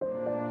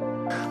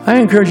I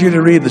encourage you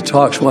to read the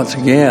talks once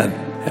again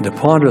and to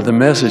ponder the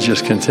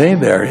messages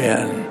contained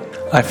therein.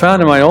 I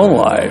found in my own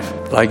life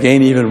that I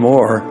gain even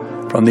more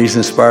from these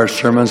inspired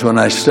sermons when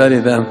I study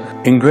them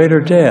in greater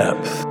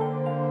depth.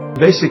 The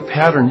basic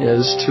pattern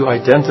is to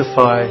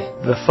identify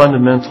the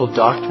fundamental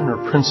doctrine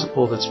or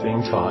principle that's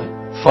being taught,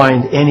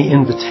 find any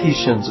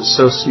invitations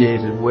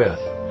associated with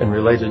and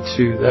related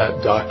to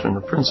that doctrine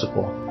or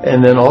principle,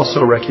 and then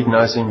also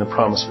recognizing the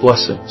promised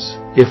blessings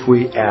if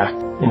we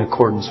act in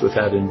accordance with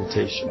that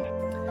invitation.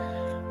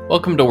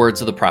 Welcome to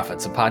Words of the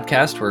Prophets, a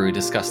podcast where we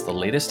discuss the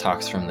latest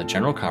talks from the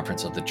General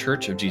Conference of the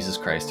Church of Jesus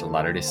Christ of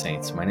Latter-day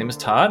Saints. My name is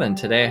Todd, and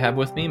today I have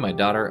with me my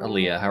daughter,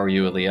 Alia. How are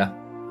you, Alia?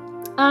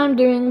 I'm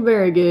doing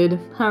very good.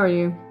 How are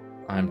you?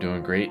 I'm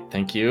doing great,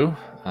 thank you.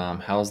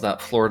 How's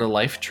that Florida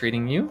life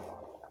treating you?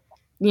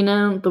 You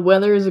know, the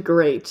weather is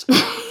great.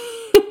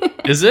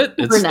 Is it?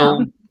 It's For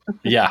still... now.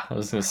 Yeah, I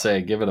was going to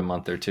say, give it a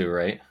month or two,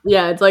 right?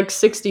 Yeah, it's like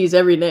 60s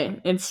every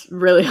day. It's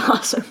really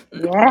awesome.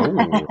 Yes.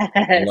 Ooh,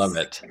 I love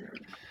it.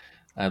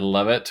 I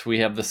love it. We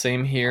have the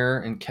same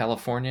here in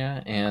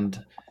California,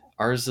 and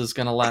ours is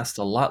going to last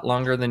a lot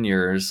longer than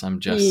yours. I'm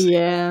just...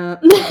 Yeah.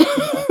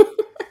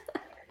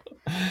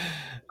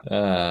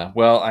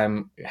 Well,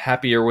 I'm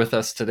happy you're with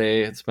us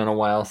today. It's been a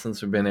while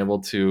since we've been able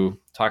to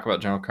talk about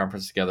General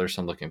Conference together,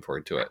 so I'm looking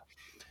forward to it.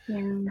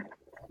 Yeah.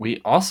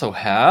 We also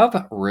have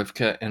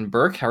Rivka and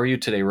Burke. How are you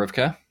today,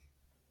 Rivka?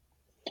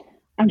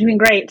 I'm doing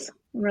great.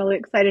 I'm really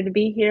excited to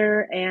be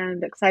here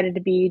and excited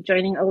to be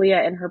joining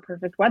Alia in her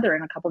perfect weather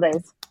in a couple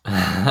days.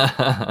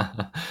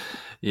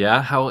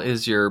 Yeah, how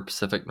is your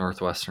Pacific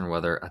Northwestern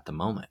weather at the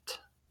moment?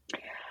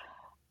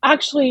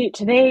 Actually,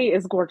 today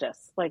is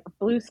gorgeous. Like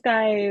blue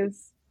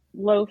skies,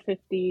 low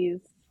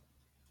 50s,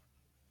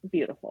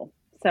 beautiful.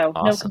 So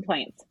Awesome. No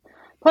complaints.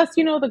 Plus,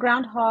 you know, the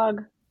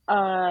groundhog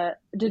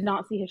did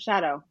not see his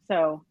shadow.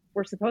 So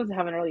we're supposed to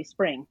have an early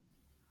spring.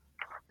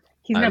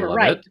 He's I never love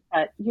right, it.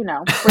 but, you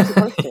know, we're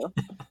supposed to.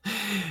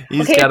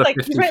 He's Okay, got a it's like,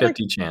 50-50 he's right, like-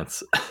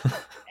 chance.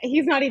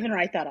 He's not even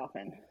right that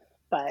often,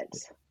 but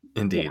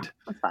Indeed. yeah,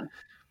 it's fun.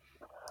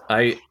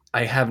 I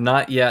have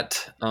not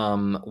yet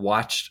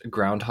watched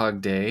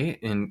Groundhog Day.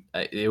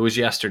 It was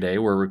yesterday.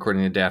 We're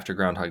recording the day after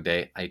Groundhog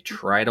Day. I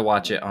try to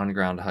watch it on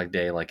Groundhog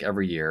Day like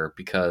every year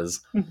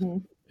because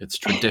it's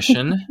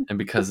tradition and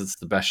because it's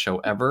the best show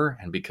ever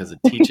and because it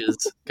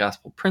teaches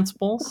gospel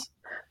principles.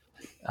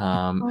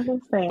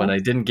 But I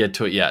didn't get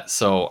to it yet,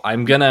 so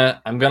I'm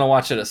gonna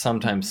watch it at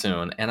sometime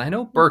soon. And I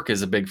know Burke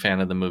is a big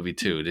fan of the movie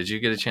too. Did you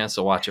get a chance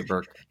to watch it,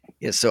 Burke?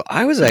 Yeah, so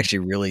I was actually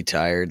really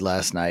tired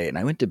last night, and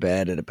I went to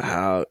bed at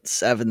about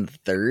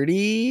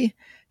 7:30,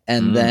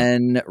 and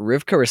then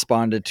Rivka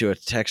responded to a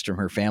text from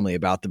her family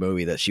about the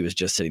movie that she was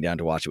just sitting down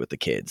to watch it with the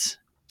kids.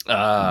 So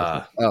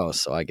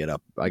I got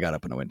up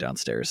and I went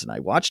downstairs, and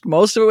I watched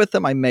most of it with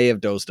them. I may have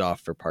dozed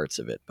off for parts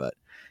of it, but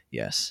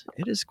yes,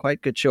 it is quite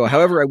a good show.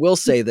 However, I will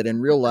say that in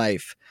real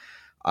life,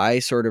 I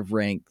sort of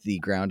rank the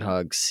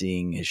groundhog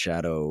seeing his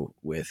shadow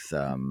with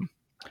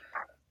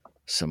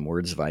some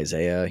words of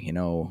Isaiah, you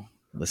know,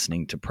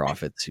 listening to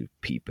prophets who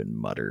peep and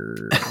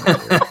mutter,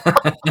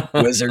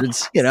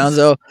 wizards, you know.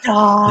 So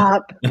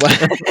Stop.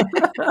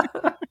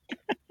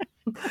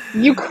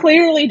 You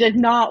clearly did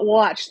not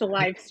watch the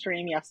live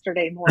stream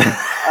yesterday morning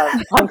of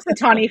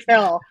Punxsutawney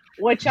Phil,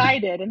 which I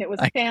did, and it was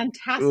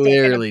fantastic.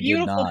 clearly and a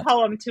beautiful did not.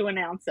 poem to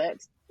announce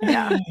it.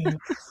 Yeah.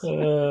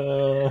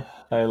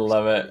 I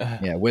love it.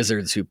 Yeah,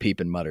 wizards who peep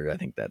and mutter. I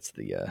think that's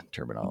the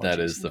terminology. That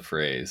is the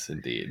phrase,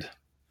 indeed.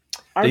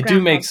 Our They do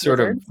make groundhog sort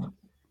wizards. of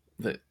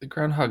the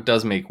groundhog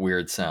does make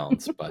weird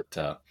sounds, but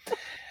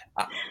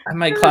I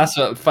might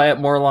classify it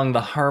more along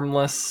the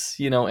harmless,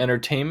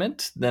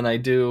 entertainment than I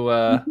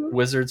do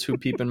wizards who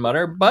peep and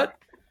mutter. But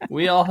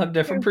we all have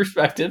different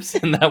perspectives,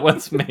 and that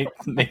what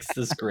makes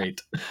this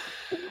great.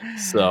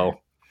 So,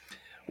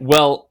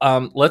 well,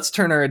 let's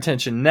turn our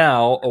attention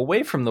now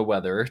away from the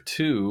weather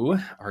to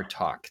our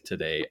talk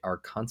today. Our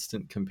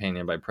Constant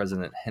Companion by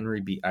President Henry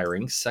B.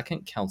 Eyring,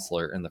 second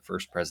counselor in the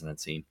First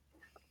Presidency.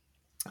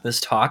 This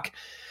talk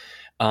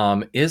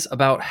is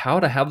about how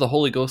to have the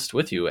Holy Ghost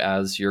with you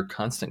as your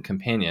constant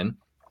companion.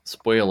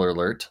 Spoiler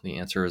alert, the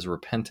answer is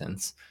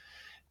repentance.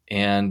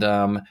 And,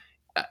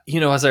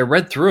 as I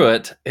read through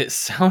it, it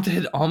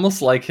sounded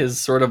almost like his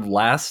sort of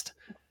last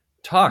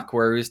talk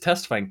where he was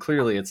testifying.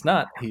 Clearly it's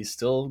not. He's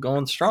still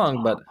going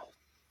strong, but,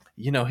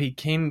 he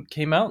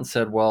came out and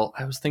said, well,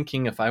 I was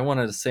thinking if I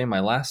wanted to say my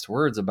last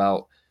words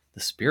about the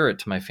Spirit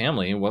to my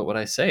family, what would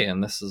I say?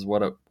 And this is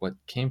what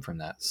came from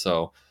that.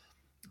 So,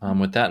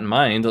 with that in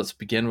mind, let's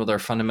begin with our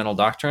fundamental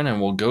doctrine,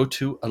 and we'll go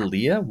to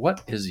Alia.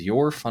 What is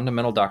your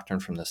fundamental doctrine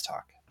from this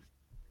talk?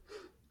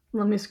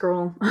 Let me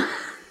scroll.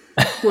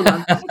 Hold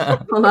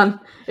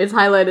on. It's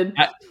highlighted.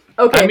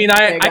 Okay. I mean,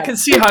 I can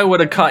see how I would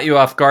have caught you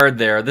off guard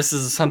there. This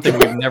is something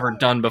we've never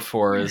done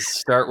before, is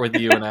start with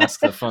you and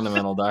ask the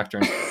fundamental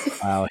doctrine.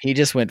 Wow, he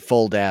just went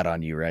full dad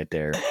on you right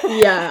there.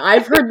 Yeah,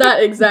 I've heard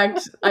that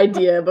exact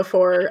idea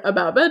before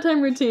about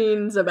bedtime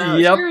routines,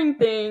 about sharing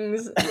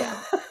things. Yeah.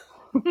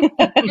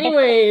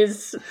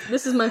 Anyways,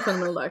 this is my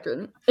fundamental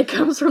doctrine. It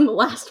comes from the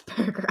last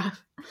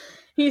paragraph.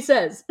 He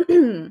says,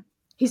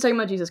 he's talking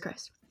about Jesus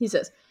Christ. He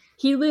says,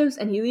 he lives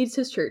and he leads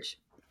his church.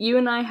 You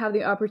and I have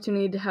the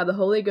opportunity to have the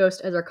Holy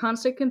Ghost as our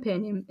constant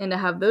companion and to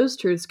have those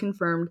truths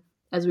confirmed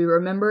as we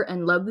remember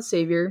and love the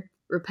Savior,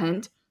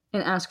 repent,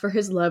 and ask for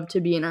his love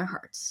to be in our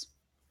hearts.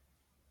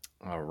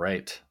 All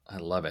right. I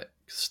love it.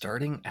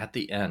 Starting at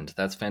the end.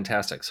 That's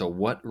fantastic. So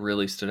what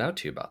really stood out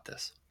to you about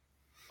this?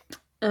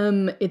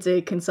 It's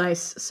a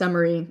concise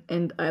summary,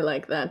 and I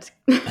like that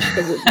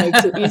because it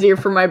makes it easier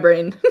for my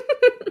brain.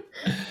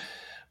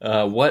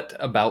 What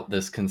about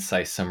this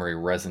concise summary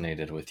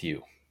resonated with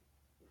you?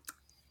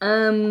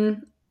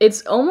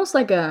 It's almost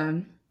like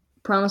a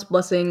promise,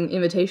 blessing,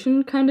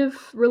 invitation kind of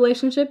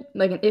relationship,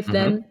 like an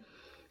if-then.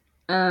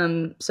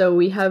 So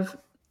we have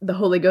the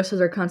Holy Ghost as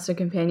our constant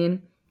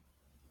companion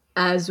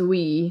as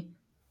we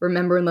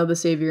remember and love the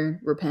Savior,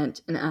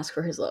 repent, and ask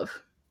for his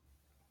love.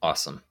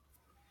 Awesome.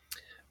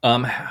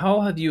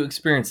 How have you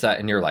experienced that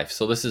in your life?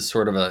 So this is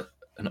sort of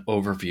an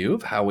overview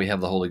of how we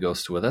have the Holy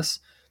Ghost with us.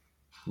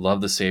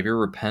 Love the Savior,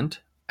 repent,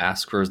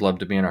 ask for his love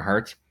to be in our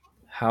hearts.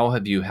 How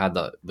have you had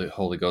the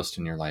Holy Ghost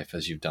in your life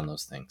as you've done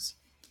those things?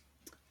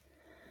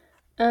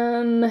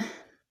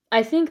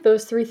 I think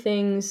those three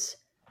things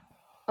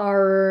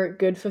are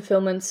good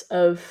fulfillments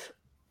of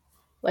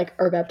like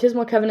our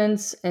baptismal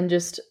covenants and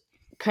just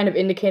kind of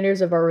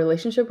indicators of our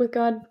relationship with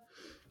God.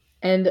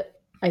 And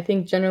I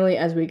think generally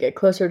as we get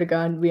closer to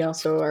God, we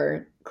also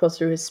are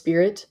closer to his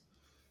Spirit.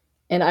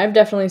 And I've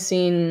definitely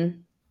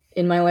seen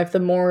in my life the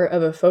more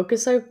of a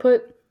focus I've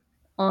put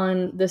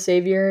on the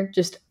Savior,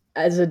 just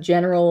as a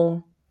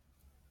general,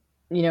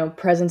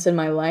 presence in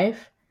my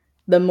life,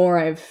 the more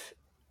I've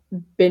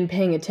been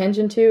paying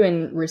attention to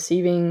and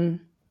receiving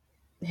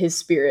his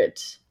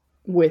Spirit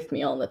with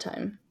me all the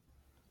time.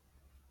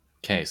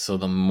 Okay, so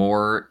the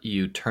more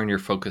you turn your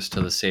focus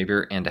to the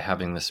Savior and to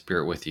having the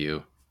Spirit with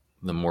you,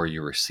 the more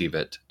you receive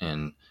it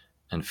and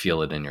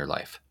feel it in your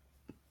life.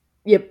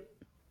 Yep.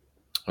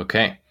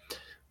 Okay.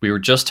 We were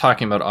just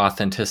talking about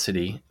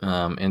authenticity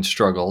and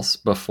struggles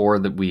before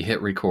that we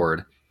hit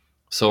record.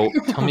 So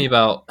tell me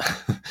about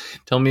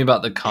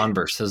the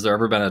converse. Has there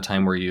ever been a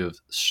time where you've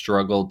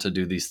struggled to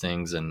do these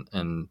things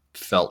and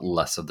felt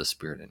less of the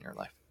Spirit in your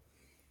life?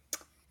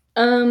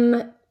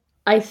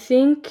 I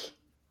think,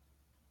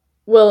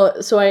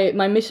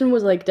 my mission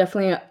was like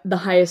definitely the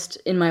highest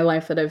in my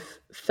life that I've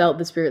felt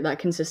the Spirit that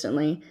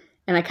consistently.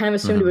 And I kind of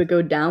assumed it would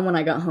go down when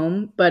I got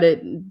home, but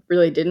it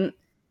really didn't.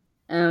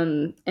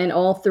 And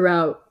all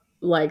throughout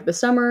like the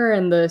summer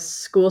and the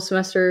school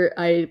semester,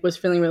 I was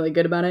feeling really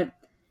good about it.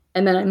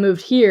 And then I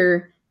moved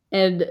here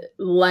and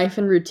life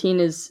and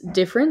routine is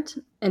different.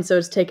 And so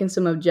it's taken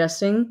some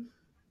adjusting.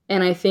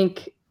 And I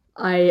think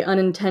I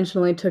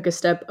unintentionally took a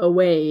step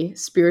away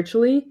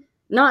spiritually.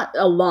 Not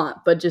a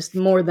lot, but just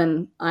more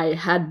than I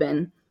had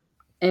been.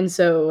 And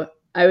so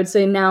I would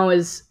say now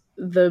is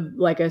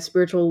a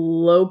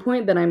spiritual low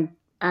point that I'm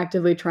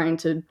actively trying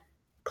to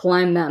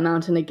climb that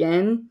mountain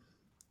again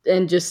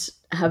and just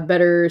have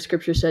better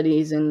scripture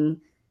studies and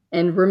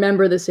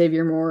remember the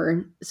Savior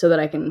more so that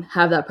I can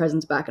have that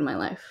presence back in my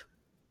life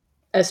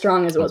as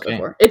strong as it was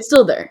before. It's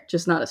still there,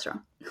 just not as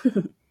strong.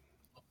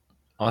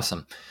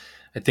 Awesome.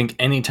 I think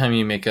anytime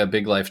you make a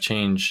big life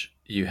change,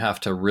 you have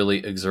to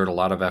really exert a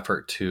lot of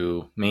effort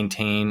to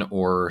maintain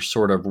or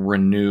sort of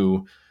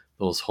renew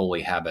those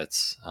holy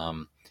habits.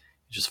 You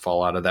just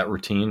fall out of that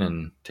routine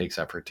and it takes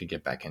effort to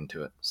get back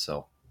into it.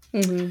 So,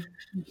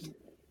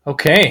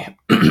 Okay.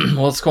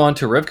 Well, let's go on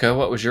to Rivka.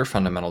 What was your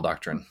fundamental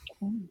doctrine?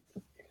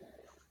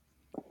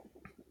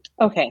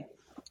 Okay.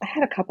 I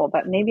had a couple,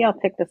 but maybe I'll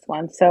pick this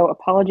one. So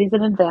apologies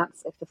in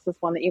advance if this is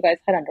one that you guys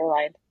had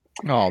underlined.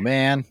 Oh,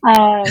 man.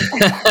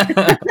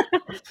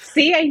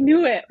 See, I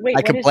knew it. Wait,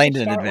 I complained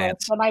in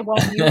advance. But I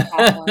won't use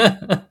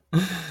that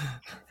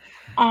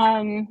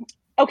one.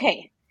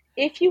 Okay.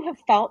 If you have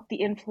felt the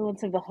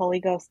influence of the Holy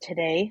Ghost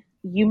today,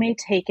 you may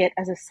take it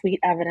as a sweet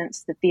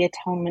evidence that the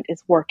atonement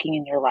is working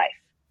in your life.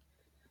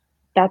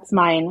 That's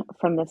mine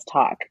from this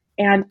talk.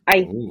 And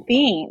I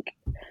think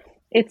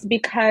it's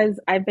because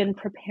I've been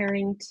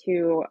preparing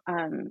to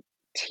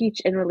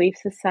teach in Relief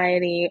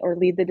Society or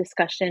lead the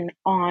discussion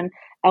on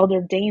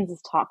Elder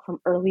Danes' talk from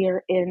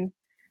earlier in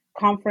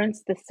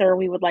conference, the Sir,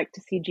 We Would Like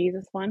to See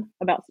Jesus one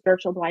about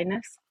spiritual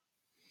blindness.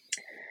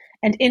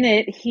 And in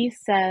it, he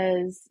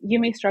says, you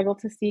may struggle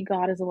to see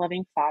God as a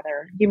loving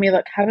Father. You may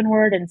look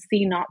heavenward and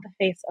see not the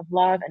face of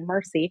love and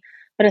mercy,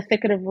 but a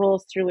thicket of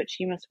rules through which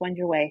you must wend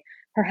your way.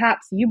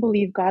 Perhaps you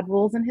believe God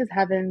rules in his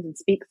heavens and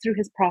speaks through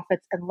his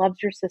prophets and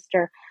loves your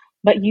sister,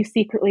 but you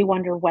secretly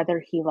wonder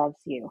whether he loves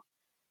you.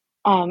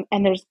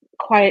 And there's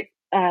quite,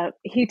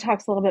 he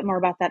talks a little bit more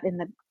about that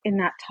in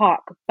that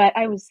talk. But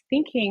I was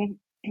thinking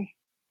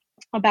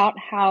about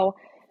how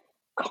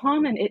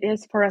common it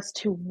is for us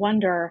to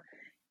wonder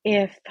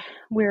if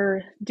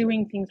we're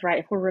doing things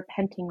right, if we're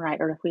repenting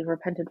right, or if we've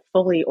repented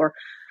fully, or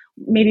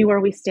maybe where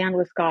we stand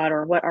with God,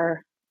 or what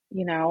our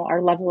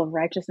level of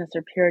righteousness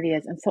or purity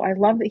is. And so I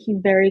love that he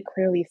very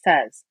clearly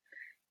says,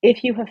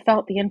 if you have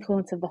felt the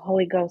influence of the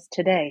Holy Ghost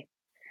today,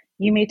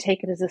 you may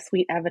take it as a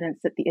sweet evidence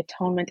that the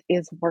atonement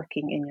is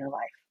working in your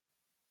life.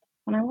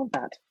 And I love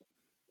that.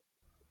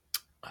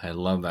 I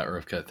love that,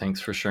 Rivka. Thanks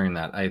for sharing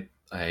that.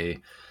 I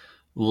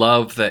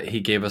love that he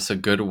gave us a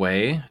good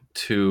way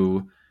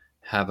to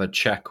have a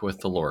check with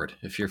the Lord.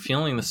 If you're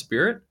feeling the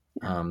Spirit,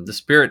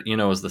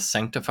 is the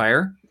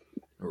sanctifier.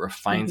 It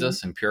refines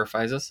us and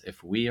purifies us.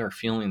 If we are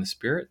feeling the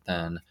Spirit,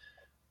 then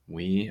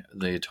the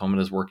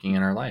atonement is working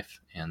in our life,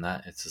 and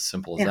that it's as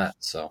simple as that.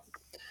 So,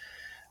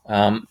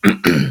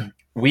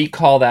 we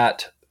call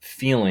that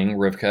feeling,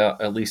 Rivka,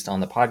 at least on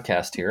the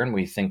podcast here, and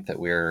we think that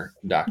we're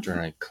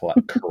doctrinally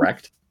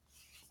correct,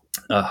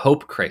 a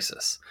hope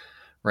crisis,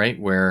 right?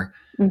 Where,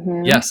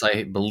 yes,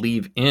 I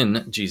believe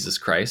in Jesus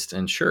Christ,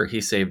 and sure,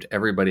 he saved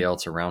everybody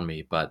else around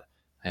me, but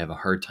I have a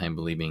hard time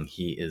believing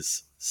he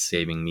is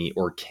saving me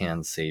or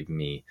can save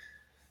me.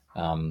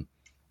 And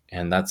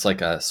that's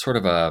like a sort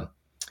of a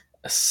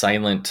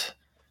silent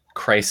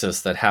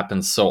crisis that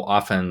happens so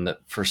often that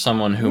for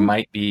someone who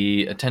might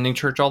be attending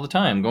church all the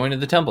time, going to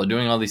the temple,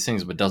 doing all these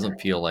things, but doesn't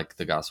feel like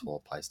the gospel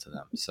applies to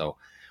them. So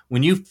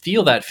when you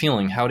feel that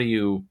feeling, how do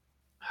you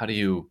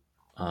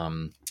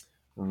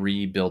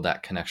rebuild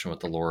that connection with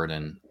the Lord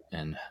and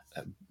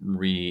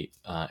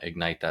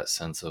reignite that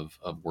sense of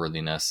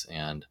worthiness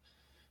and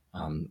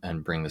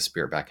bring the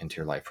Spirit back into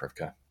your life,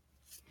 Rivka?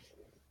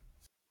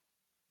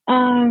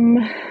 I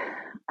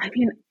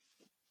mean,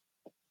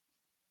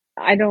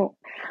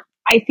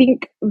 I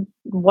think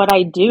what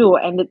I do,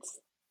 and it's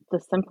the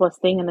simplest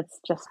thing, and it's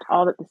just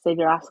all that the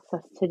Savior asks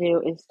us to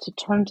do, is to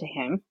turn to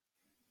him.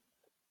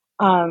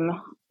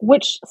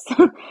 Which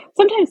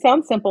sometimes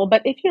sounds simple,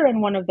 but if you're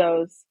in one of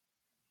those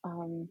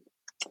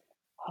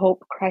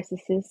hope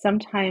crises,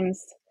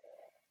 sometimes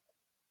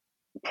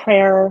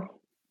prayer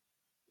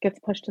gets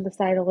pushed to the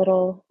side a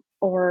little,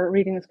 or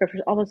reading the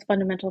scriptures, all those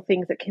fundamental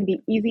things. It can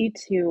be easy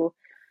to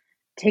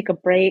take a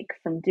break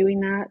from doing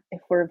that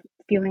if we're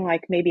feeling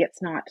like maybe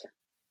it's not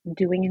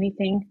doing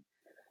anything,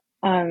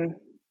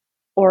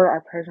 or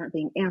our prayers aren't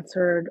being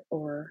answered,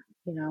 or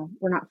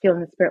we're not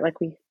feeling the Spirit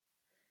like we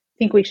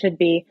think we should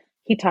be.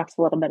 He talks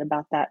a little bit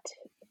about that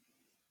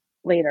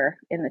later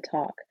in the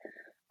talk.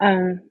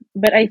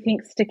 But I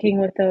think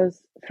sticking with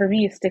those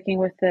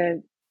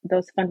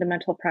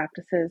fundamental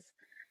practices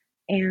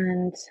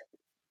and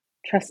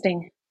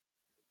trusting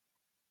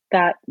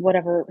that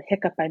whatever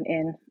hiccup I'm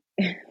in,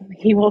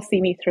 he will see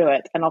me through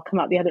it, and I'll come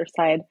out the other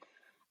side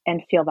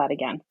and feel that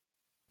again.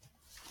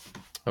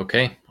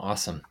 Okay,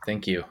 awesome.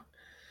 Thank you.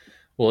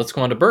 Well, let's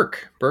go on to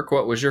Burke. Burke,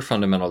 what was your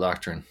fundamental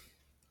doctrine?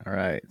 All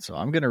right. So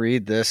I'm going to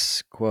read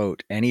this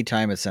quote.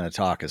 Anytime it's in a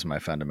talk is my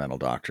fundamental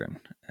doctrine.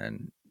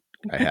 And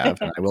I have,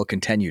 and I will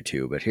continue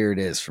to, but here it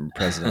is from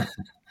President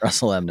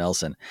Russell M.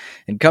 Nelson.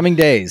 In coming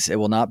days, it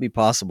will not be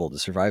possible to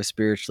survive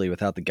spiritually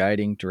without the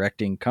guiding,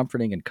 directing,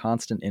 comforting, and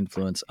constant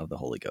influence of the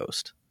Holy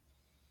Ghost.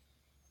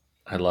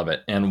 I love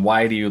it. And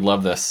why do you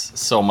love this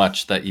so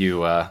much that you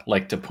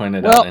like to point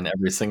it out in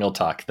every single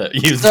talk that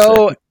you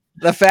say?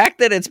 The fact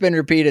that it's been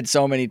repeated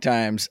so many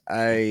times,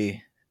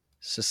 I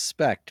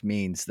suspect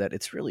means that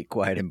it's really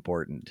quite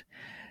important.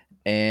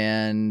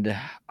 And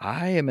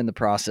I am in the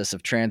process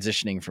of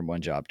transitioning from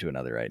one job to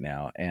another right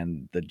now.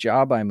 And the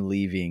job I'm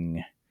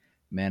leaving,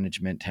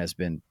 management, has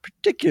been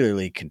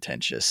particularly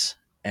contentious.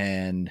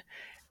 And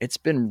it's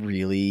been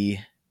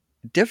really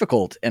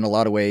difficult in a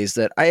lot of ways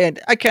that I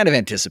kind of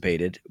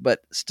anticipated, but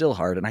still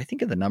hard. And I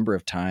think of the number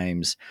of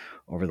times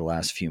over the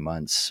last few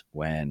months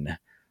when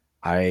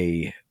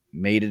I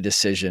made a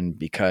decision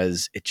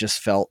because it just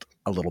felt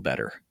a little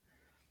better.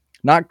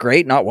 Not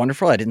great, not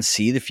wonderful. I didn't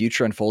see the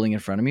future unfolding in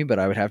front of me, but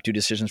I would have two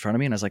decisions in front of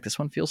me. And I was like, this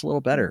one feels a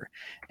little better.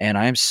 And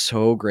I am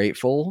so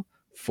grateful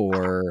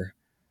for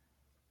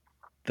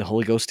the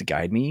Holy Ghost to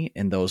guide me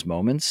in those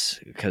moments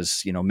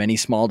because, many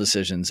small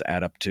decisions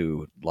add up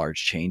to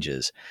large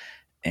changes.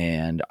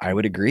 And I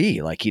would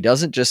agree. Like, he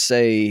doesn't just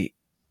say,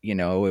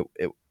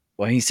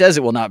 he says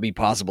it will not be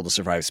possible to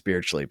survive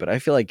spiritually, but I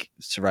feel like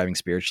surviving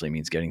spiritually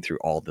means getting through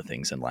all the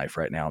things in life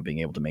right now, being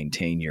able to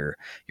maintain your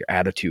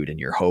attitude and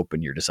your hope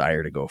and your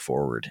desire to go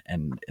forward.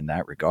 And in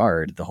that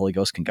regard, the Holy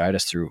Ghost can guide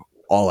us through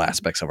all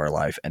aspects of our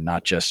life and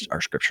not just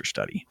our scripture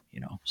study,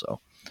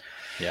 so.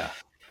 Yeah.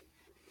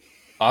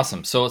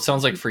 Awesome. So it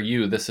sounds like for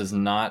you, this is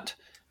not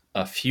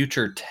a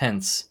future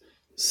tense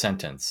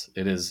sentence.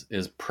 It is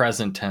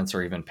present tense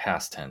or even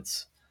past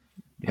tense.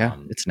 Yeah,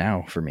 it's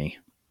now for me.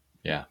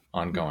 Yeah,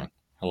 ongoing.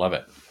 I love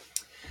it.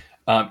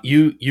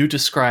 You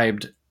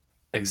described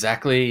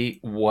exactly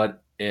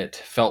what it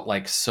felt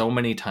like so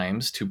many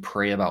times to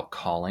pray about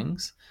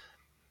callings.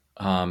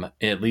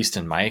 At least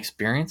in my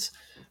experience,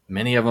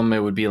 many of them, it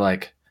would be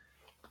like,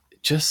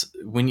 just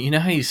when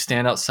how you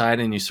stand outside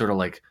and you sort of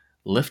like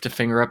lift a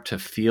finger up to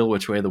feel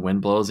which way the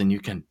wind blows and you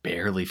can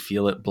barely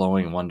feel it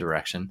blowing in one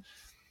direction.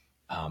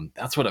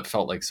 That's what it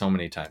felt like so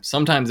many times.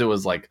 Sometimes it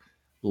was like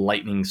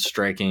lightning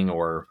striking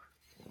or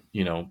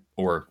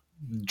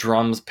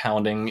drums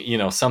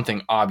pounding,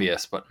 something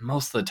obvious, but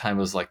most of the time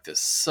it was like this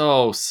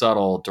so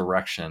subtle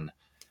direction.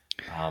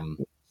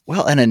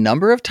 Well, and a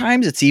number of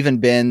times it's even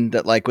been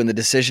that, like, when the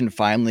decision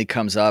finally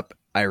comes up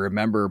I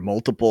remember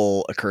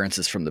multiple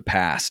occurrences from the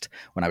past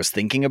when I was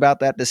thinking about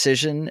that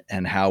decision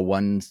and how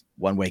one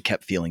way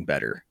kept feeling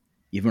better,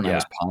 even when I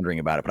was pondering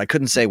about it, but I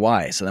couldn't say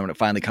why. So then when it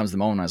finally comes to the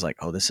moment, I was like,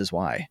 oh, this is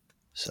why.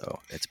 So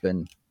it's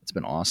been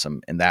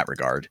awesome in that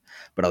regard,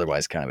 but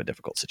otherwise kind of a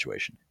difficult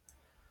situation.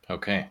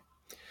 Okay.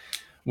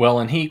 Well,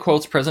 and he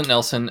quotes President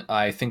Nelson.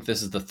 I think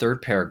this is the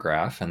third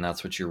paragraph, and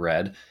that's what you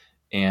read.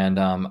 And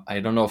I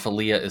don't know if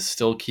Alia is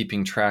still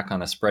keeping track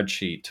on a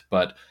spreadsheet,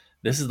 but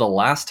this is the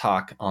last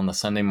talk on the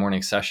Sunday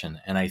morning session.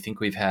 And I think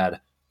we've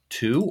had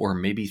 2 or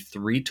maybe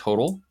 3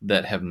 total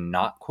that have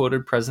not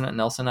quoted President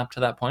Nelson up to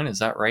that point. Is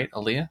that right,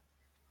 Alia?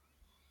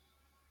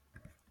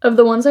 Of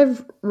the ones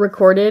I've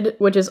recorded,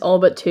 which is all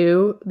but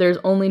 2, there's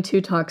only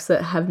 2 talks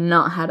that have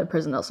not had a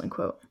President Nelson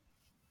quote.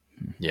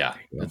 Yeah,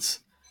 it's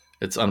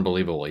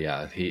unbelievable.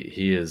 Yeah,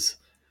 he is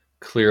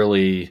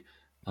clearly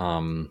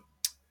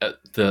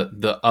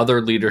the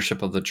other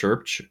leadership of the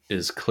church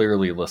is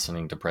clearly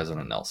listening to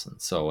President Nelson.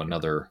 So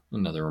another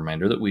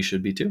reminder that we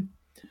should be too.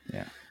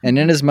 Yeah, and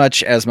in as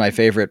much as my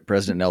favorite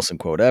President Nelson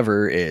quote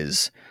ever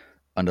is,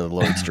 "Under the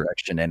Lord's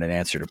direction and in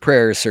answer to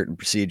prayer, certain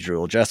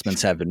procedural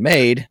adjustments have been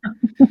made."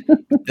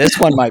 This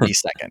one might be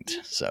second.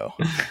 So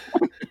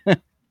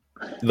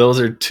those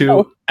are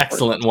 2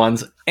 excellent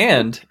ones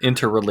and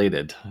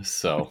interrelated.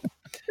 So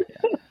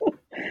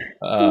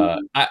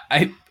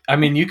I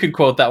mean, you could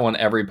quote that one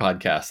every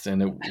podcast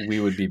and we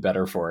would be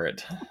better for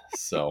it.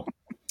 So,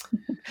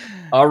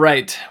 all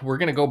right, we're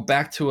going to go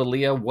back to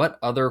Alia. What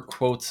other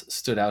quotes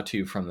stood out to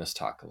you from this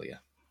talk,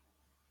 Alia?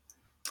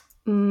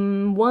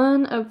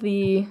 One of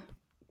the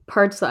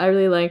parts that I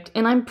really liked,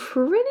 and I'm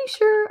pretty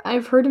sure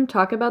I've heard him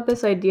talk about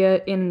this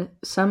idea in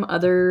some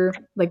other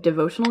like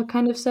devotional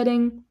kind of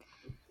setting.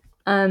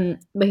 But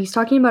he's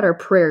talking about our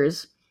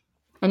prayers,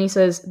 and he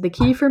says, "The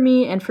key for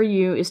me and for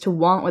you is to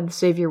want what the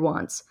Savior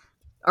wants.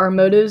 Our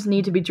motives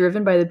need to be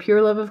driven by the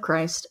pure love of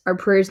Christ. Our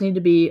prayers need to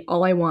be,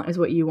 all I want is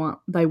what you want,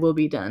 thy will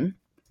be done."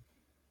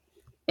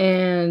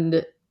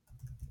 And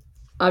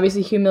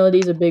obviously humility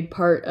is a big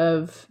part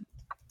of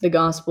the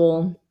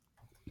gospel.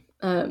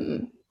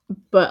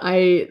 But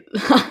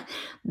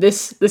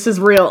this is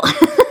real.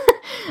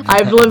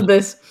 I've lived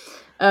this.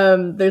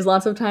 There's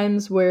lots of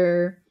times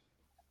where,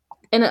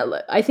 and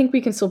I think we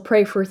can still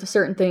pray for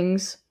certain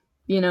things,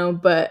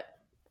 but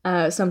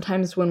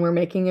sometimes when we're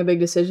making a big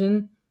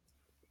decision,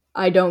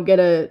 I don't get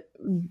a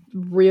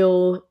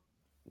real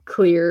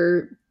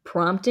clear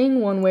prompting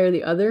one way or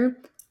the other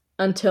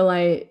until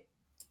I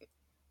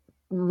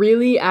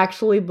really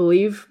actually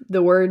believe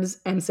the words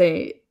and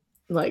say,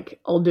 like,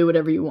 I'll do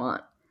whatever you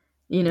want,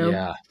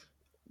 Yeah.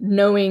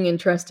 Knowing and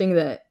trusting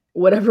that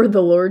whatever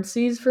the Lord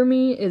sees for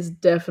me is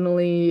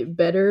definitely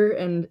better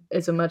and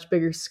it's a much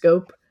bigger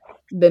scope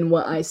than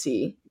what I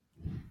see.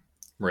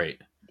 Right.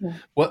 Yeah.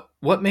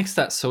 What makes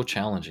that so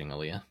challenging,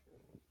 Alia?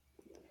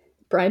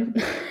 Pride.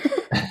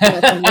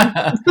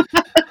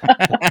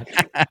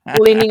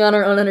 Leaning on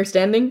our own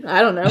understanding.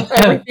 I don't know.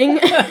 Everything.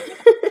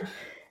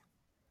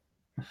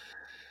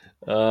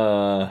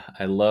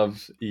 I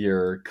love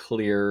your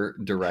clear,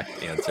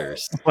 direct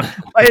answers.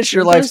 Why is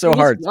your life so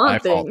hard? It's my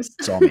fault.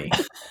 It's all me.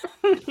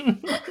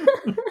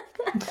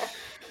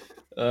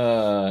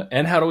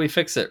 And how do we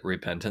fix it?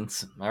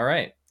 Repentance. All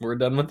right, we're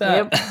done with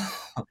that.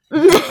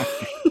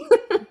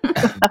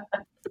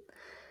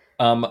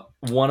 Yep.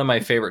 One of my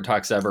favorite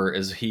talks ever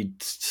is he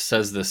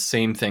says the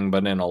same thing,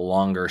 but in a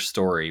longer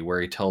story where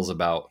he tells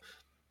about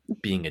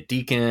being a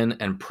deacon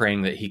and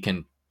praying that he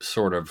can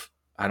sort of,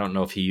 I don't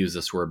know if he used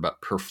this word,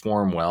 but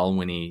perform well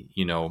when he,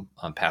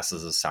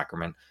 passes a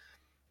sacrament.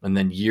 And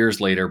then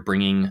years later,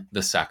 bringing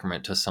the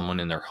sacrament to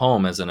someone in their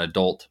home as an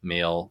adult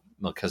male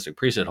Melchizedek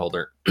priesthood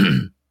holder,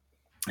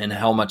 and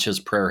how much his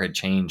prayer had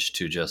changed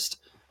to just,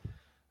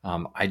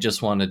 I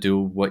just want to do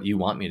what you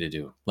want me to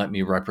do. Let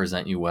me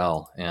represent you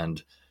well,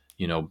 and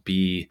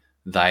be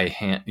thy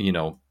hand,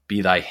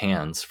 be thy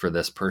hands for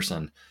this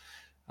person.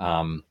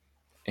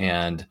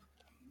 And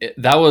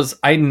that was,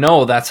 I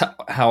know that's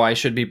how I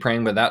should be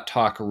praying, but that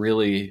talk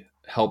really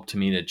helped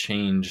me to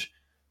change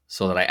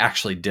so that I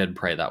actually did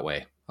pray that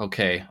way.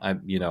 Okay, I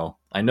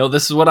know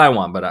this is what I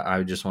want, but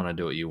I just want to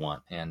do what you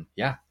want. And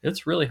yeah,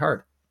 it's really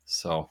hard.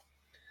 So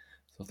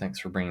thanks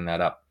for bringing that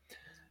up.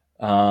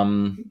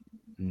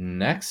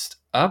 Next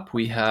up,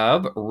 we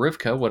have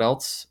Rivka. What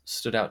else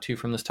stood out to you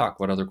from this talk?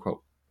 What other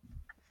quote?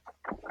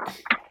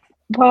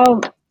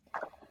 Well,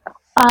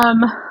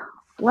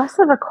 less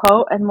of a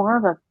quote and more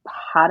of a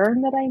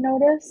pattern that I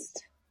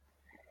noticed.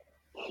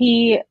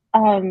 He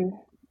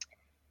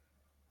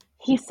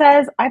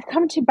says, "I've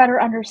come to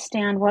better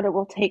understand what it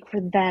will take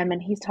for them,"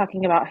 and he's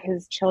talking about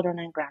his children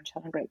and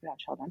grandchildren,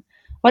 great-grandchildren,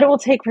 "what it will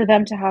take for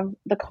them to have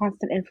the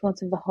constant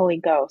influence of the Holy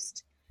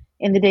Ghost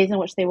in the days in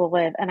which they will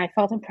live. And I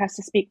felt impressed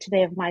to speak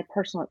today of my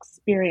personal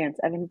experience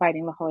of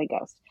inviting the Holy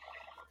Ghost."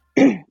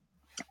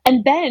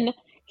 And then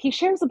he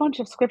shares a bunch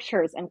of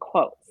scriptures and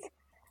quotes.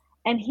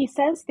 And he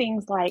says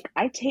things like,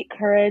 "I take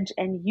courage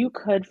and you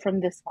could," from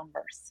this one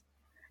verse.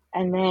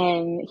 And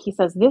then he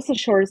says, "This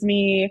assures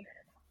me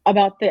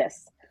about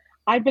this.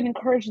 I've been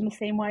encouraged in the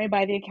same way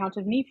by the account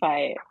of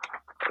Nephi,"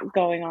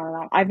 going on and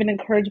on. I've been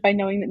encouraged by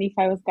knowing that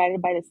Nephi was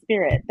guided by the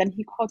Spirit. Then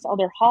he quotes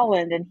Elder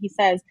Holland, and he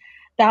says,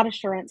 that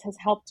assurance has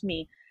helped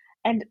me.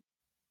 And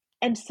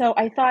so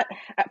I thought,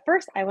 at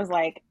first I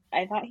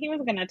thought he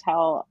was going to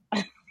tell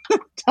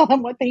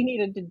them what they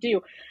needed to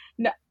do.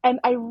 And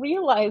I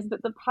realized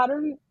that the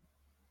pattern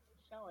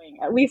showing,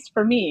 at least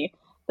for me,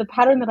 the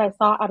pattern that I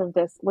saw out of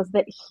this was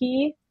that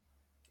he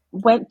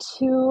went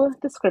to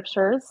the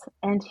scriptures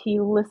and he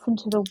listened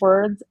to the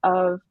words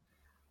of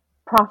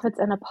prophets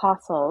and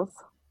apostles,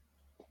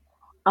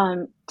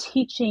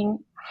 teaching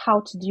how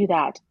to do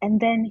that. And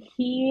then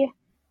he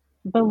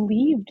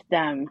believed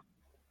them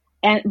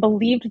and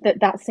believed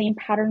that same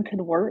pattern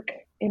could work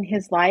in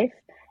his life.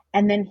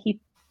 And then he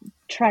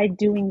tried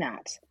doing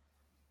that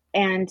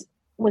and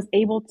was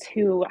able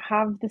to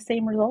have the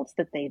same results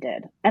that they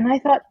did. And I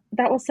thought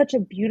that was such a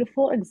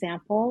beautiful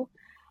example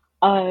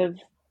of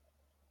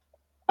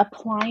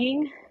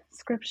applying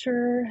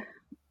scripture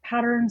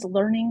patterns,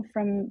 learning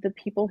from the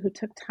people who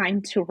took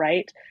time to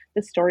write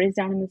the stories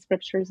down in the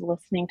scriptures,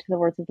 listening to the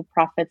words of the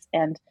prophets,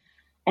 and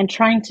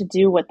trying to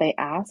do what they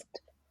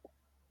asked,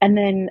 and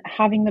then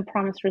having the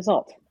promised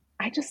result.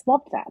 I just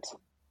loved that.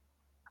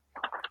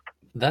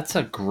 That's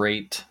a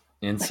great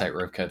insight,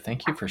 Rivka.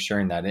 Thank you for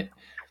sharing that.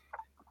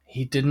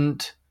 He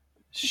didn't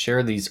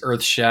share these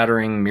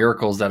earth-shattering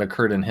miracles that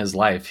occurred in his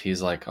life. He's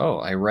like, oh,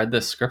 I read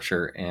this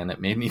scripture and it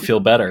made me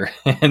feel better,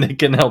 and it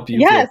can help you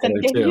feel better and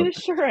it gave too. me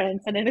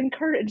assurance, and it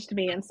encouraged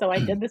me, and so I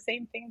did the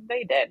same things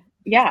they did.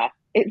 Yeah,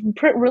 it's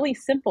really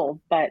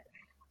simple, but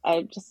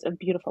just a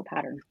beautiful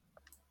pattern.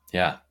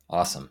 Yeah,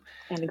 awesome.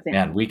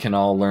 Man, we can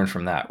all learn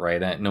from that,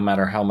 right? No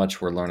matter how much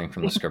we're learning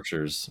from the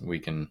scriptures, we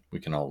can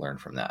all learn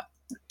from that.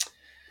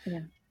 Yeah.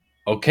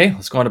 Okay,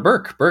 let's go on to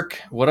Burke.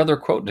 Burke, what other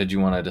quote did you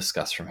want to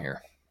discuss from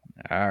here?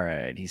 All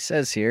right. He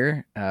says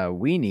here,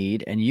 we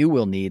need, and you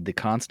will need, the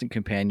constant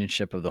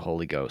companionship of the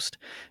Holy Ghost.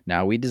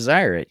 Now we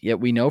desire it, yet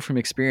we know from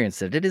experience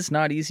that it is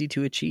not easy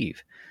to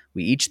achieve.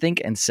 We each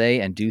think and say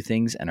and do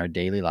things in our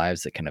daily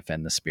lives that can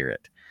offend the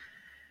Spirit.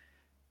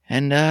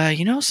 And,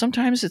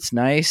 sometimes it's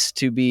nice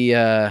to be,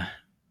 to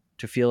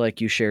feel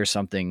like you share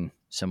something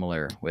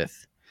similar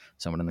with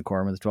someone in the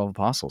quorum of the 12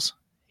 apostles.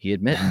 He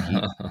admitted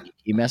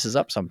he messes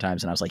up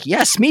sometimes. And I was like,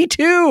 yes, me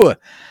too.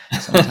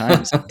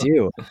 Sometimes I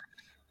do.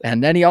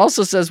 And then he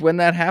also says, when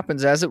that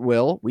happens, as it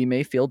will, we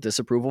may feel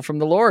disapproval from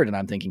the Lord. And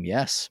I'm thinking,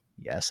 yes,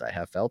 I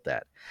have felt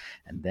that.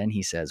 And then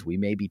he says, we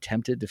may be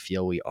tempted to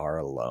feel we are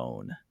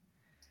alone.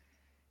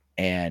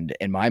 And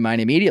in my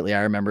mind, immediately,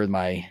 I remember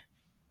my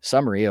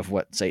summary of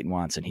what Satan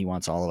wants. And he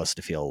wants all of us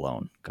to feel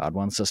alone. God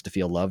wants us to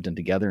feel loved and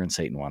together, and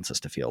Satan wants us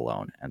to feel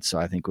alone. And so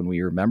I think when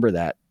we remember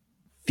that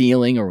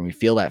feeling, or when we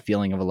feel that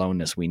feeling of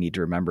aloneness, we need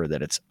to remember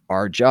that it's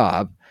our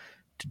job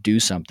to do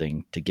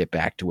something to get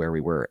back to where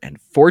we were.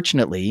 And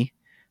fortunately,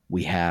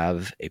 we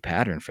have a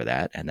pattern for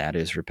that, and that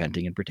is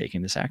repenting and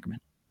partaking the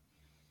sacrament.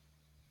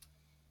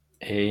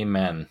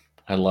 Amen.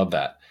 I love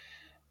that.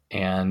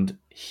 And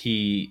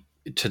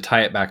to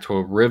tie it back to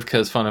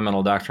Rivka's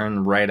fundamental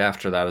doctrine, right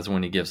after that is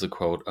when he gives a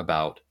quote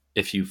about,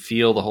 if you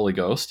feel the Holy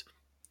Ghost,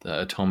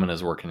 the atonement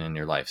is working in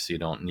your life, so you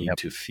don't need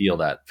to feel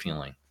that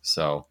feeling.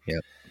 So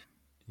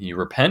you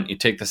repent, you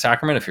take the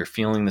sacrament. If you're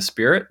feeling the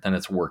Spirit, then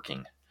it's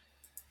working.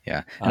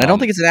 Yeah. And I don't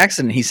think it's an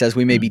accident. He says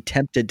we may be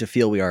tempted to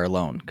feel we are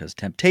alone, because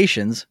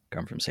temptations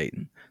come from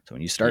Satan. So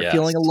when you start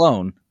feeling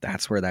alone,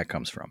 that's where that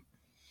comes from.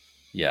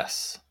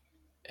 Yes.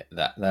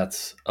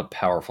 That's a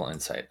powerful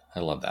insight.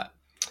 I love that.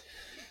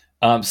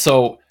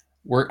 So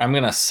I'm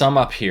going to sum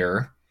up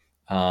here.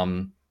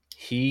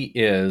 He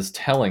is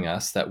telling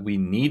us that we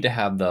need to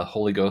have the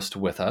Holy Ghost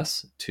with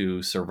us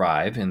to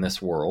survive in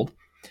this world.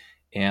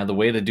 And the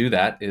way to do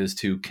that is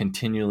to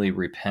continually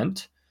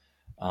repent,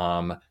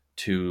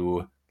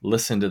 to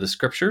listen to the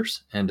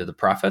scriptures and to the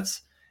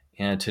prophets,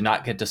 and to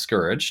not get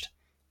discouraged,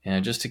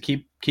 and just to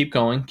keep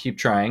going, keep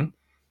trying,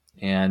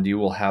 and you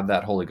will have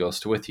that Holy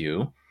Ghost with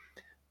you.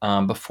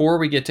 Before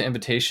we get to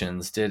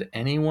invitations, did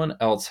anyone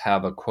else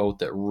have a quote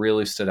that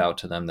really stood out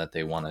to them that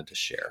they wanted to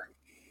share?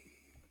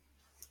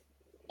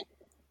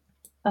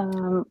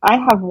 I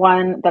have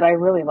one that I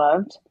really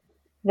loved,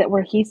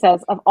 where he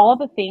says, of all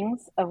the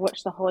things of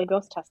which the Holy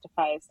Ghost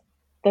testifies,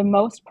 the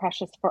most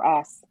precious for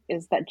us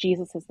is that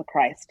Jesus is the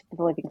Christ,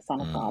 the living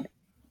Son of God.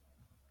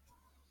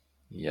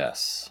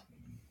 Yes.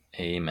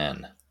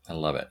 Amen. I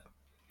love it.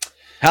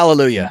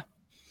 Hallelujah.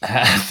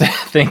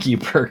 Thank you,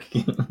 Burke.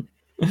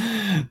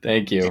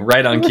 Thank you.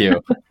 Right on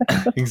cue.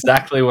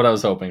 Exactly what I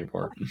was hoping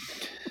for.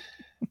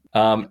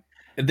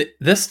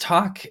 This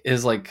talk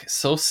is like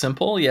so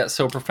simple yet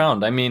so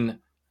profound. I mean,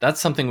 that's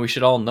something we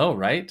should all know,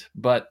 right?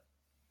 But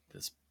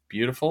it's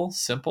beautiful,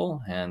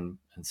 simple, and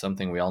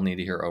something we all need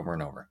to hear over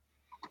and over.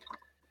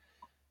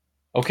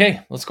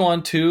 Okay, let's go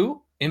on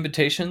to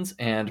invitations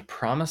and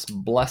promise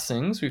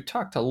blessings. We've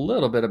talked a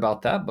little bit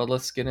about that, but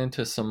let's get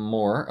into some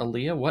more.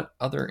 Alia, what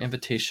other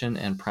invitation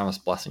and promise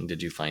blessing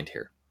did you find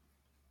here?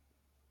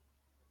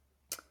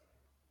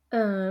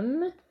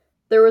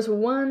 There was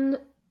one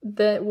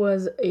that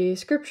was a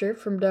scripture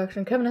from Doctrine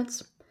and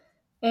Covenants,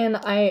 and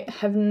I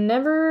don't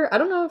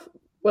know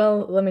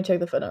Well, let me check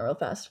the footnote real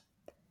fast.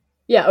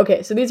 Yeah,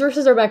 okay, so these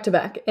verses are back to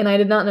back, and I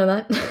did not know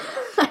that.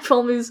 I've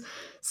always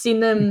seen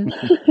them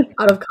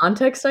out of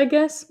context, I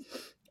guess.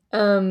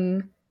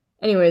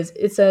 Anyways,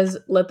 it says,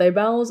 "Let thy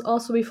bowels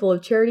also be full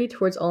of charity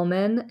towards all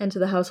men, and to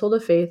the household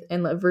of faith,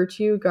 and let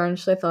virtue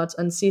garnish thy thoughts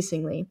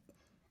unceasingly.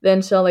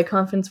 Then shall thy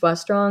confidence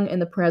wax strong in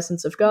the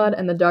presence of God,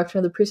 and the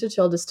doctrine of the priesthood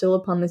shall distill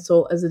upon thy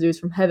soul as the dews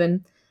from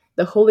heaven.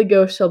 The Holy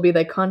Ghost shall be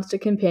thy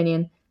constant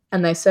companion,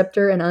 and thy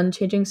scepter an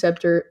unchanging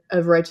scepter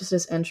of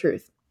righteousness and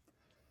truth."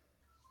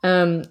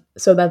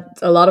 So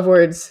that's a lot of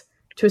words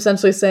to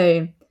essentially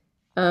say,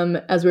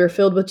 as we are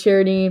filled with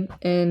charity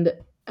and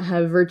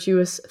have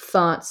virtuous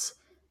thoughts,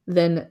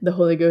 then the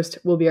Holy Ghost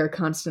will be our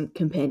constant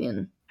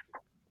companion.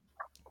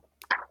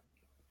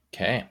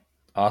 Okay,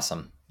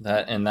 awesome.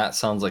 That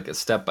sounds like a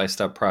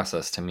step-by-step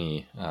process to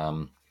me,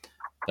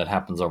 that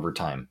happens over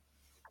time.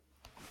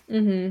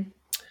 A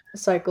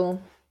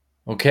cycle.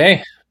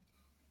 Okay.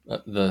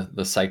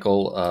 The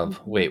cycle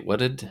of, wait, what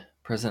did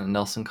President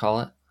Nelson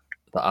call it?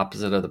 The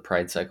opposite of the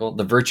pride cycle?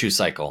 The virtue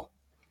cycle.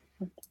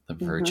 The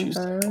virtue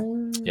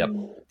cycle. Yep.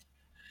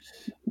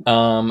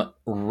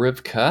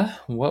 Rivka,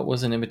 what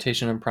was an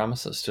invitation and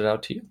promise that stood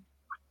out to you?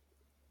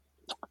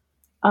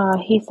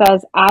 He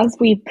says, as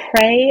we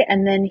pray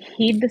and then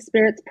heed the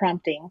Spirit's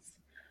promptings,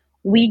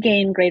 we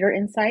gain greater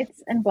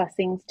insights and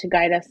blessings to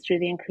guide us through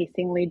the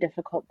increasingly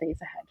difficult days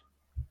ahead.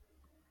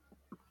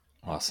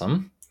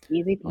 Awesome.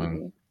 Easy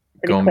peasy.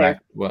 Going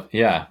back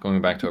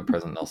to what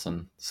President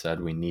Nelson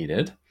said we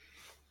needed.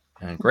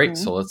 And great.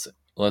 So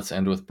let's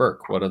end with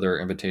Burke. What other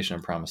invitation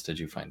and promise did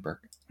you find,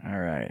 Burke? All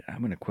right. I'm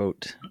going to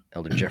quote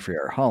Elder Jeffrey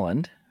R.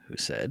 Holland, who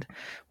said,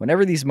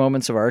 "Whenever these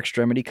moments of our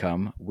extremity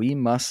come, we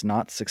must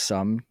not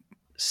succumb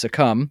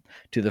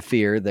to the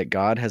fear that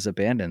God has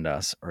abandoned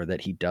us or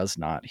that he does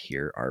not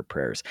hear our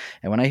prayers."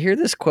 And when I hear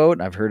this quote,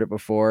 and I've heard it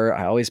before,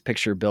 I always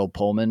picture Bill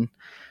Pullman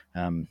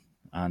on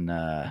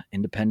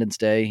Independence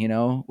Day,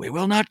 "We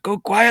will not go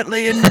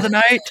quietly into the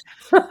night."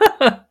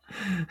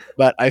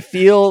 But I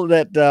feel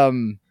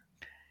that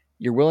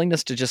your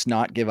willingness to just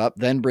not give up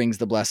then brings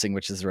the blessing,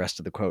 which is the rest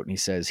of the quote. And he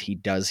says, he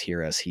does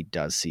hear us. He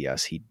does see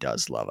us. He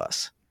does love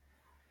us.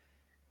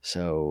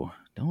 So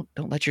don't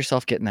let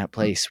yourself get in that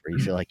place where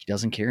you feel like he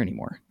doesn't care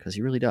anymore, because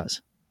he really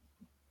does.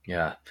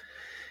 Yeah.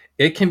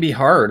 It can be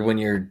hard when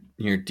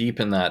you're deep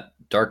in that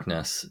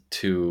darkness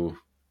to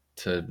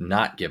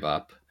not give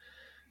up.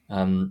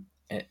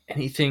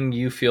 Anything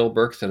you feel,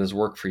 Burke, that has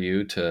worked for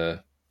you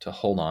to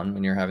hold on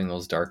when you're having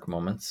those dark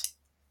moments?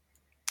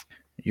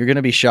 You're going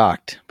to be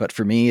shocked, but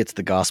for me, it's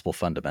the gospel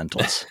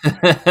fundamentals.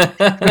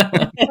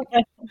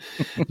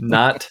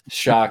 Not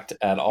shocked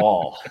at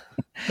all.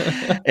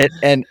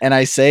 And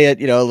I say it,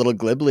 a little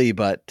glibly,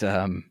 but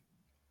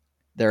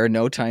there are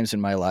no times in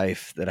my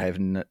life that I've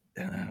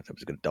I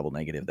was going to double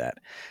negative that.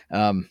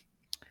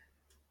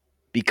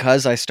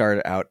 Because I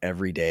start out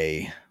every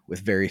day, with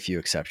very few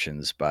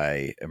exceptions,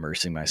 by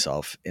immersing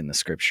myself in the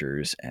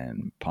scriptures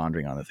and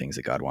pondering on the things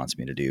that God wants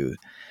me to do,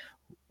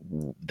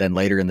 then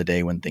later in the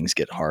day when things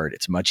get hard,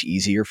 it's much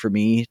easier for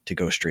me to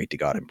go straight to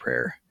God in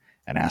prayer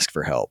and ask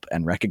for help,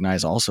 and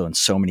recognize also in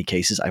so many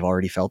cases I've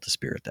already felt the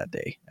Spirit that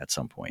day at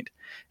some point.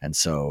 And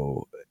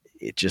so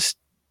it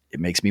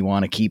makes me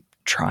want to keep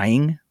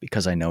trying,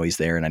 because I know he's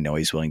there and I know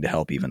he's willing to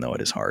help, even though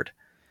it is hard.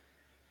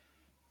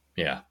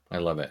 Yeah, I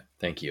love it.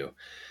 Thank you.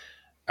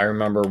 I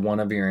remember one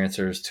of your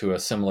answers to a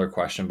similar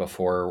question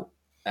before.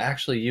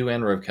 Actually, you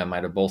and Rivka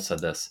might have both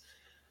said this.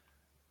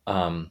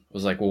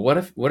 Was like, well,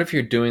 what if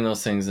you're doing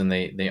those things and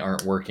they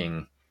aren't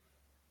working,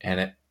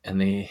 and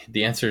the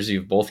answers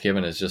you've both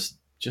given is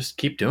just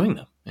keep doing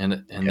them,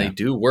 and they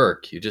do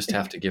work. You just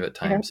have to give it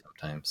time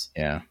sometimes.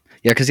 Yeah.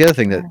 Because the other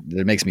thing that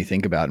makes me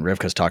think about, and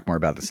Rivka's talked more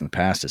about this in the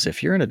past, is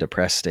if you're in a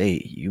depressed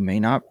state, you may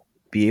not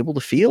be able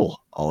to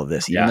feel all of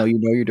this, even though you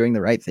know you're doing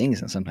the right things.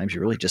 And sometimes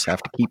you really just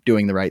have to keep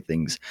doing the right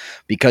things,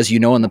 because you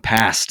know in the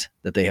past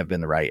that they have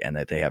been the right and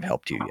that they have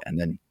helped you. And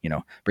then,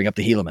 bring up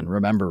the Helaman,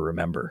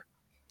 remember.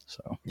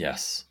 So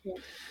yes.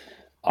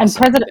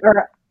 Awesome. And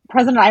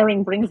President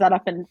Eyring brings that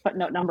up in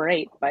footnote number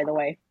 8, by the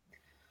way.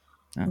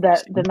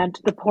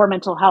 The poor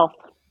mental health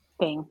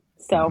thing.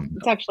 So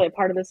it's actually a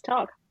part of this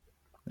talk.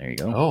 There you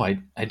go. Oh, I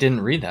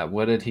didn't read that.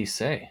 What did he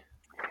say?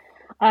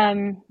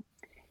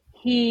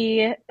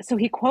 He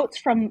quotes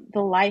from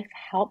the Life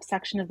Help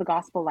section of the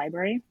Gospel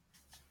Library.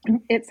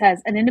 It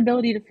says, an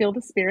inability to feel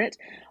the Spirit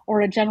or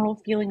a general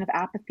feeling of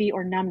apathy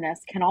or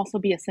numbness can also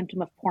be a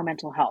symptom of poor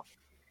mental health.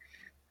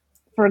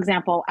 For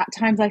example, at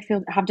times I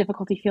have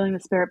difficulty feeling the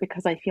Spirit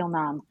because I feel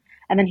numb.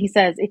 And then he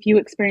says, if you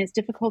experience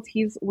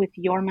difficulties with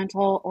your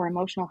mental or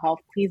emotional health,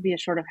 please be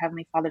assured of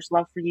Heavenly Father's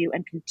love for you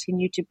and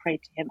continue to pray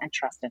to him and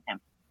trust in him.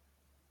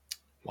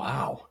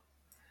 Wow.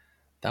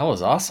 That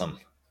was awesome.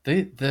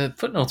 The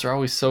footnotes are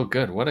always so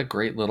good. What a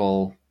great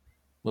little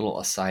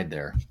aside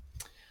there.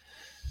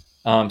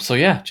 So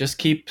yeah, just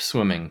keep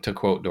swimming, to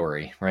quote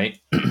Dory, right?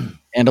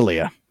 And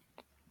Alia.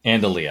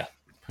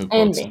 Who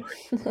quotes and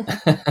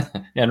me.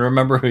 And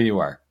remember who you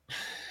are.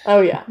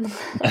 Oh yeah.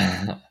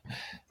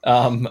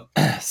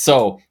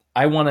 So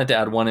I wanted to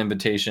add one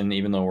invitation,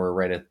 even though we're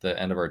right at the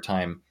end of our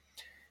time.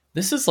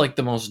 This is like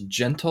the most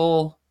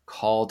gentle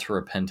call to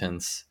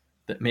repentance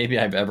that maybe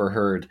I've ever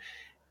heard.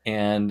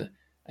 And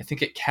I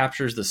think it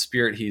captures the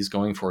spirit he's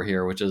going for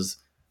here, which is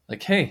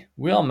like, hey,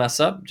 we all mess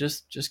up.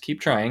 Just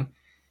keep trying.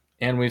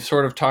 And we've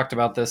sort of talked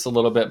about this a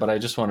little bit, but I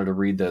just wanted to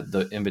read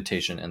the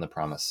invitation and the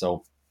promise.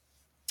 So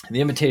the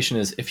invitation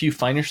is, if you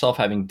find yourself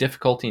having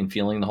difficulty in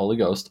feeling the Holy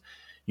Ghost,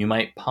 you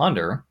might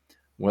ponder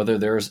whether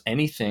there's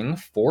anything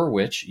for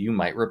which you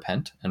might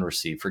repent and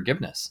receive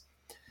forgiveness.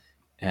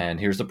 And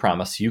here's the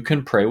promise. You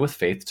can pray with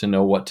faith to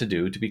know what to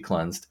do to be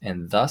cleansed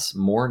and thus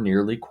more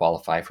nearly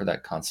qualify for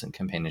that constant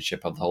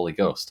companionship of the Holy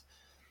Ghost.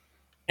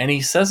 And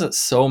he says it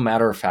so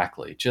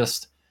matter-of-factly.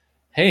 Just,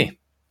 hey,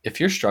 if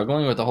you're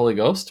struggling with the Holy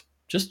Ghost,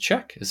 just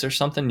check. Is there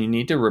something you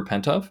need to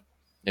repent of?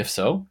 If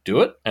so,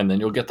 do it, and then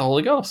you'll get the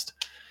Holy Ghost.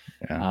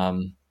 Yeah.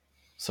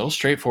 So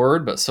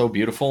straightforward, but so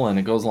beautiful, and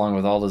it goes along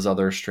with all his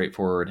other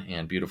straightforward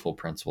and beautiful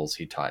principles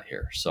he taught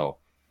here. So,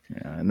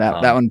 yeah, and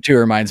that one too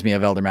reminds me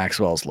of Elder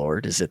Maxwell's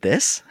Lord. Is it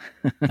this?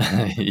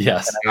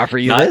 Yes. Can I offer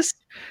you this?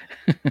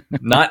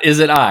 Not is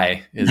it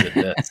I, is it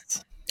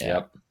this?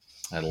 Yep.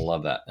 I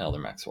love that Elder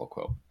Maxwell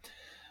quote.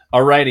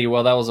 All righty.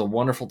 Well, that was a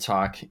wonderful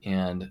talk,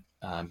 and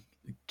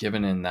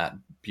given in that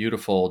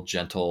beautiful,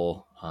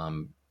 gentle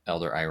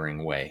Elder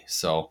Eyring way.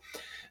 So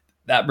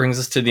that brings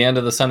us to the end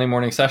of the Sunday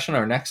morning session.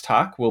 Our next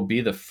talk will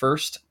be the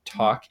first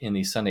talk in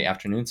the Sunday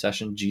afternoon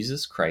session,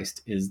 Jesus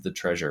Christ is the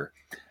Treasure,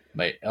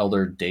 by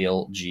Elder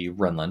Dale G.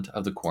 Runland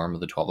of the Quorum of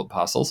the 12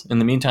 Apostles. In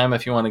the meantime,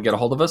 if you want to get a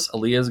hold of us,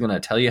 Alia is going to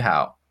tell you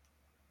how.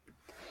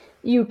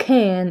 You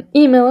can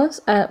email us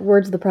at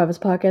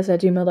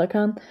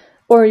wordsoftheprophets@gmail.com,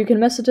 or you can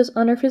message us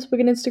on our Facebook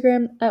and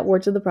Instagram at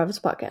Words of the Prophets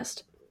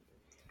Podcast.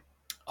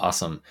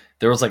 Awesome.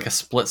 There was like a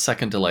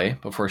split-second delay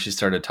before she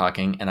started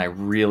talking, and I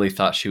really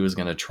thought she was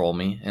going to troll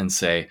me and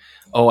say,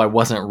 oh, I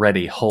wasn't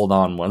ready. Hold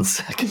on 1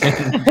 second.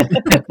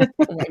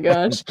 Oh my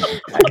gosh.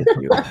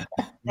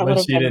 But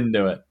she didn't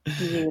do it.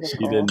 Beautiful.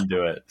 She didn't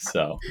do it.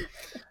 So,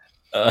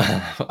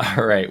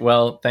 all right.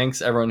 Well,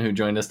 thanks everyone who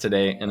joined us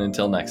today. And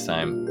until next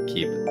time,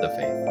 keep the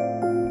faith.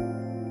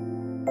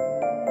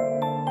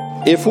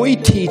 If we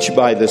teach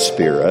by the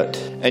Spirit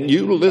and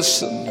you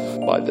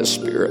listen by the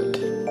Spirit,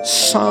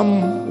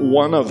 some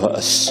one of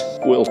us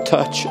will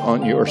touch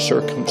on your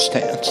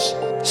circumstance,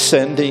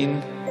 sending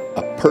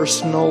a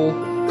personal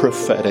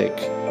prophetic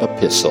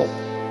epistle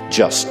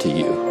just to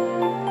you.